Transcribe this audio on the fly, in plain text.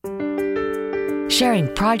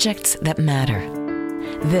sharing projects that matter.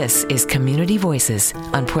 This is Community Voices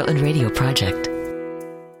on Portland Radio Project.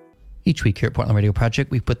 Each week here at Portland Radio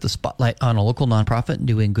Project, we put the spotlight on a local nonprofit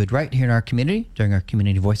doing good right here in our community during our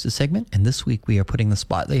Community Voices segment. And this week we are putting the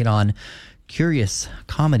spotlight on Curious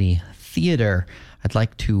Comedy Theater. I'd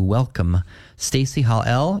like to welcome Stacy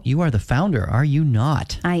Hall. You are the founder, are you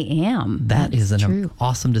not? I am. That is an true.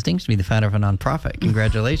 awesome distinction to be the founder of a nonprofit.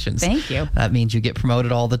 Congratulations. Thank you. That means you get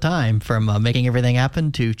promoted all the time from making everything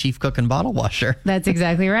happen to chief cook and bottle washer. That's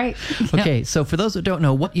exactly right. Okay, so for those that don't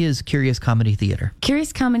know, what is Curious Comedy Theater?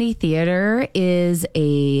 Curious Comedy Theater is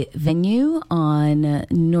a venue on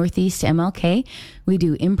Northeast MLK. We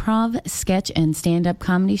do improv, sketch, and stand-up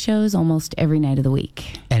comedy shows almost every night of the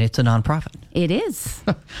week. And it's a nonprofit. It is.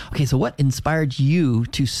 Okay, so what inspired you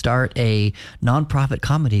to start a nonprofit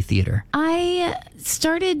comedy theater? I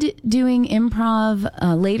started doing improv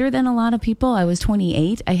later than a lot of people. I was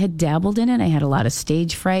 28. I had dabbled in it. I had a lot of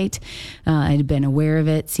stage fright. I had been aware of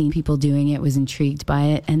it, seen people doing it, was intrigued by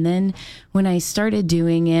it. And then when I started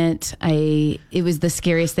doing it, it was the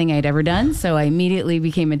scariest thing I'd ever done. So I immediately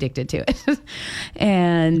became addicted to it.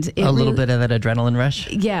 And it a little bit of that adrenaline rush?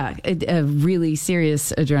 Yeah, a really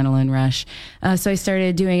serious adrenaline rush. So I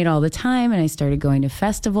started doing it all the time, and I started going to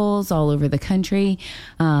festivals all over the country.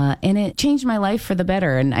 And it changed my life for the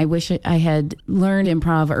better. And I wish I had learned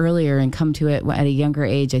improv earlier and come to it at a younger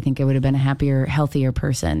age. I think I would have been a happier, healthier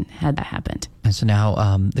person had that happened. And so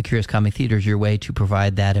now the Curious Comedy Theater is your way to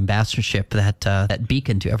provide that ambassadorship, that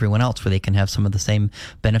beacon to everyone else where they can have some of the same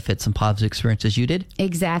benefits and positive experiences you did?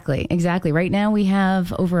 Exactly. Right now we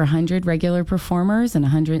have over 100 regular performers and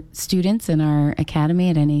 100 students in our academy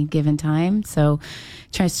at any given time. So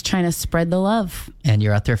just trying to spread the love. And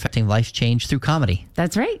you're out there affecting life change through comedy.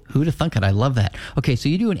 That's right. Who'd have thunk it? I love that. Okay, so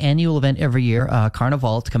you do an annual event every year,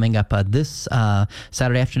 Carnival. It's coming up this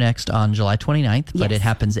Saturday after next on July 29th, but Yes. it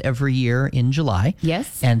happens every year in July.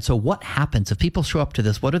 Yes. And so what happens if people show up to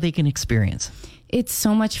this? What are they going to experience? It's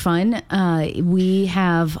so much fun. We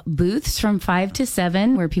have booths from 5 to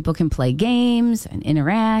 7 where people can play games and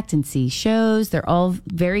interact and see shows. They're all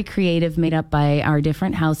very creative, made up by our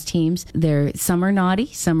different house teams. Some are naughty,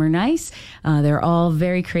 some are nice. They're all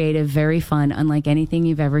very creative, very fun, unlike anything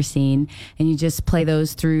you've ever seen. And you just play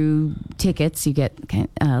those through tickets. You get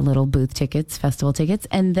little booth tickets, festival tickets.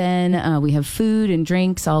 And then we have food and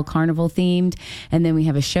drinks, all carnival themed. And then we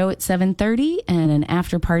have a show at 7:30 and an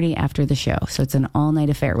after party after the show. So it's an all-night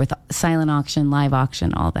affair with silent auction, live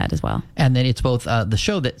auction, all that as well. And then it's both the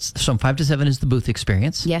show that's from 5 to 7 is the booth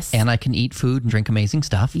experience. Yes. And I can eat food and drink amazing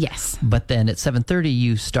stuff. Yes. But then at 7:30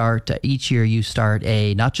 you start, each year you start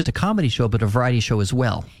not just a comedy show, but a variety show as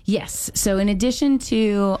well. Yes. So in addition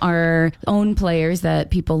to our own players that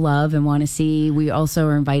people love and want to see, we also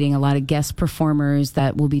are inviting a lot of guest performers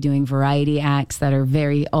that will be doing variety acts that are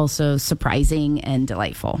very also surprising and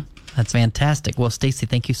delightful. That's fantastic. Well, Stacy,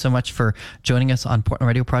 thank you so much for joining us on Portland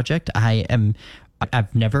Radio Project. Didn't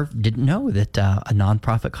know that a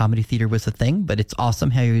nonprofit comedy theater was a thing, but it's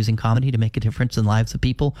awesome how you're using comedy to make a difference in lives of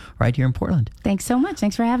people right here in Portland. Thanks so much.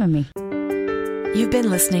 Thanks for having me. You've been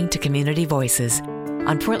listening to Community Voices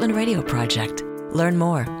on Portland Radio Project. Learn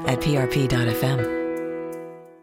more at prp.fm.